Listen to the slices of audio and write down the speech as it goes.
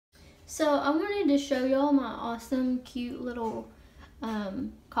So I wanted to show y'all my awesome, cute little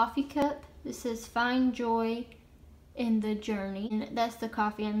coffee cup. This says "Find Joy in the Journey," and that's the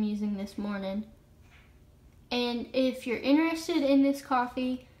coffee I'm using this morning. And if you're interested in this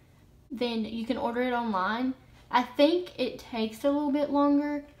coffee, then you can order it online. I think it takes a little bit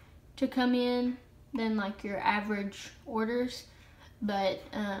longer to come in than like your average orders, but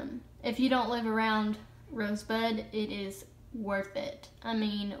if you don't live around Rosebud, it is worth it. I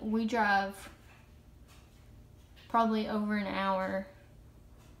mean, we drive probably over an hour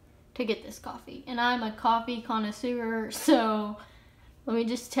to get this coffee, and I'm a coffee connoisseur, so let me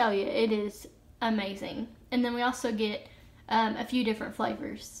just tell you, it is amazing. And then we also get a few different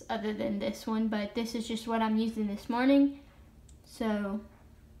flavors other than this one, but this is just what I'm using this morning, so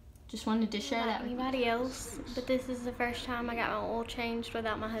just wanted to share that with anybody else. But this is the first time I got my oil changed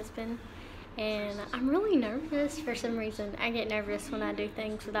without my husband, and I'm really nervous for some reason. I get nervous when I do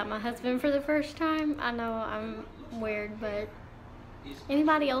things without my husband for the first time. I know I'm weird, but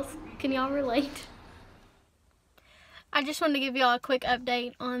anybody else, can y'all relate? I just wanted to give y'all a quick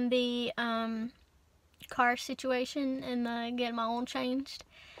update on the car situation and getting my oil changed.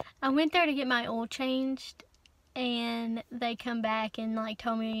 I went there to get my oil changed, and they come back and like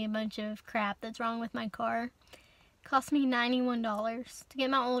told me a bunch of crap that's wrong with my car. It cost me $91 to get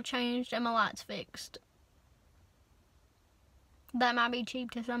my oil changed and my lights fixed. That might be cheap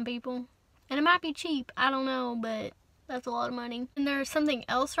to some people, and it might be cheap, I don't know, but that's a lot of money. And there's something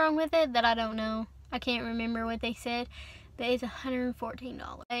else wrong with it that I don't know. I can't remember what they said, but it's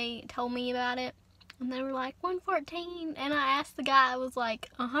 $114. They told me about it, and they were like, $114, and I asked the guy, I was like,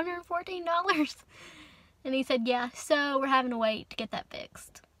 $114? And he said, yeah, so we're having to wait to get that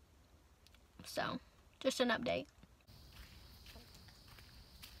fixed. So, just an update.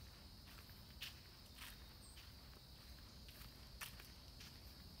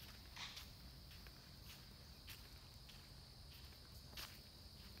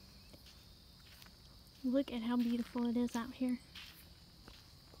 Look at how beautiful it is out here.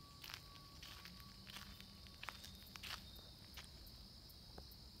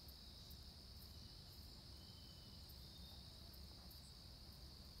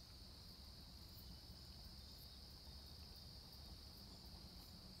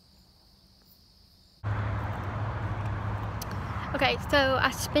 Okay, so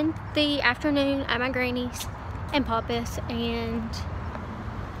I spent the afternoon at my granny's and Papa's, and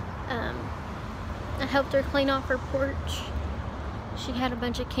I helped her clean off her porch. She had a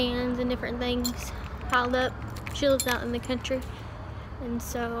bunch of cans and different things piled up. She lives out in the country, and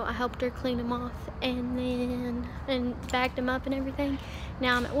so I helped her clean them off and bagged them up and everything.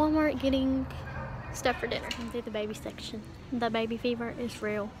 Now I'm at Walmart getting stuff for dinner. I'm through the baby section. The baby fever is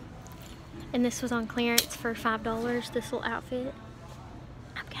real. And this was on clearance for $5, this little outfit.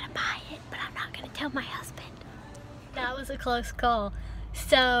 I'm gonna buy it, but I'm not gonna tell my husband. That was a close call.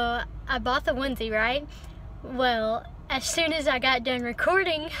 So I bought the onesie, right? Well, as soon as I got done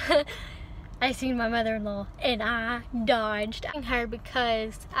recording, I seen my mother-in-law and I dodged her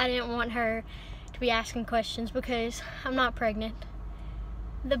because I didn't want her to be asking questions because I'm not pregnant.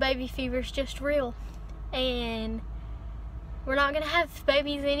 The baby fever's just real, and we're not gonna have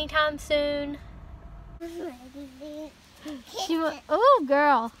babies anytime soon. Oh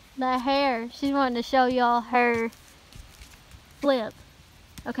girl, the hair. She's wanting to show y'all her flip.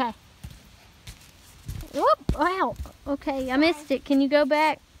 Okay. Whoop, wow. Okay, I missed it. Can you go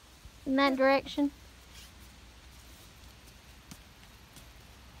back in that direction?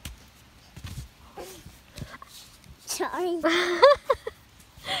 Sorry.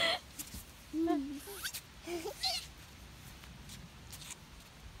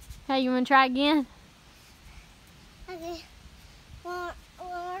 Hey, you want to try again? Okay. One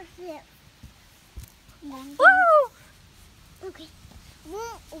more flip. Woo! Okay.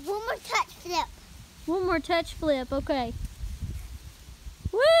 One more touch flip. One more touch flip, okay.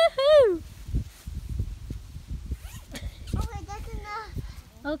 Woohoo! Okay, that's enough.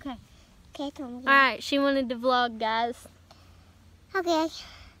 Okay. Okay, Tommy. Alright, she wanted to vlog, guys. Okay.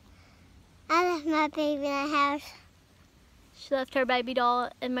 I left my baby in the house. She left her baby doll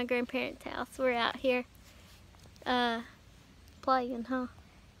in my grandparents' house. We're out here playing, huh?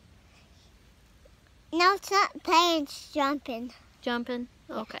 No, it's not playing, it's jumping. Jumping?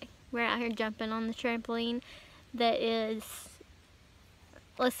 Okay. We're out here jumping on the trampoline that is,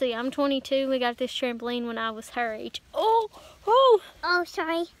 let's see, I'm 22. We got this trampoline when I was her age. Oh! Oh! Oh,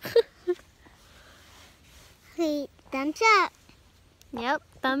 sorry. Okay, thumbs up. Yep,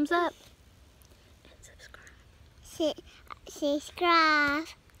 thumbs up. And Subscribe.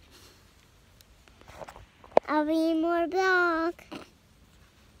 I'll be more vlog.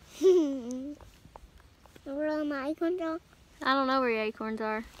 my acorns are? I don't know where your acorns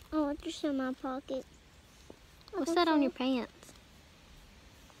are. Oh, it's just in my pocket. What's that on your pants?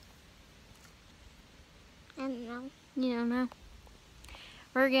 I don't know. You don't know.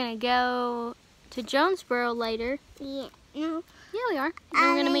 We're gonna go to Jonesboro later. Yeah, no. Yeah, we are. Then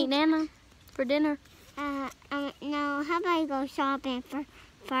we're gonna meet Nana for dinner. No, how about you go shopping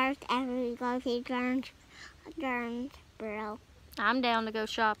first after we go see Jonesboro? I'm down to go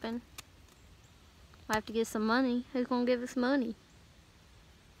shopping. I have to get some money. Who's gonna give us money?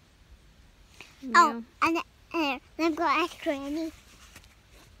 Oh, and let's go ask Granny.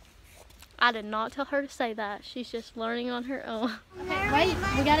 I did not tell her to say that. She's just learning on her own. Okay, wait.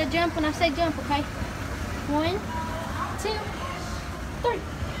 We gotta jump when I say jump, okay? 1, 2, 3.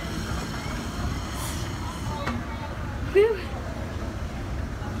 Whew.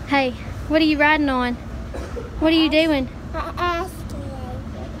 Hey, what are you riding on? What are you doing?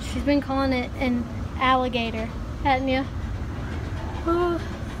 She's been calling it an alligator, hadn't you? Oh.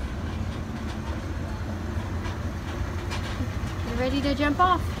 You ready to jump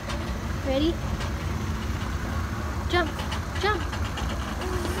off? Ready? Jump, jump.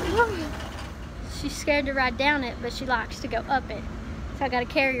 She's scared to ride down it, but she likes to go up it. So I gotta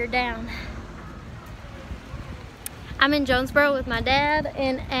carry her down. I'm in Jonesboro with my dad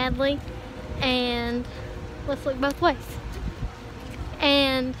and Adley, and let's look both ways.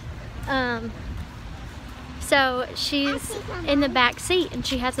 And so she's in the back seat and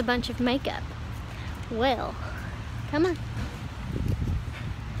she has a bunch of makeup. Well, come on.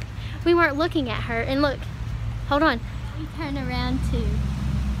 We weren't looking at her, and look, hold on. We turn around to,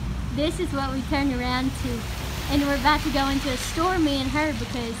 this is what we turn around to. And we're about to go into a store, me and her,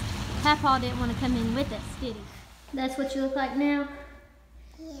 because Papa didn't want to come in with us, did he? That's what you look like now?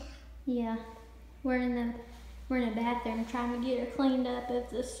 Yeah. Yeah. We're in a bathroom trying to get her cleaned up at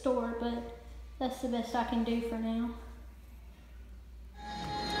the store, but that's the best I can do for now.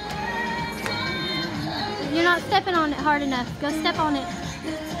 You're not stepping on it hard enough. Go step on it.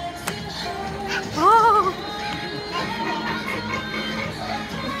 Oh!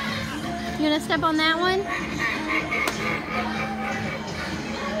 You gonna step on that one?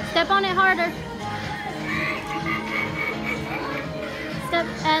 Step on it harder.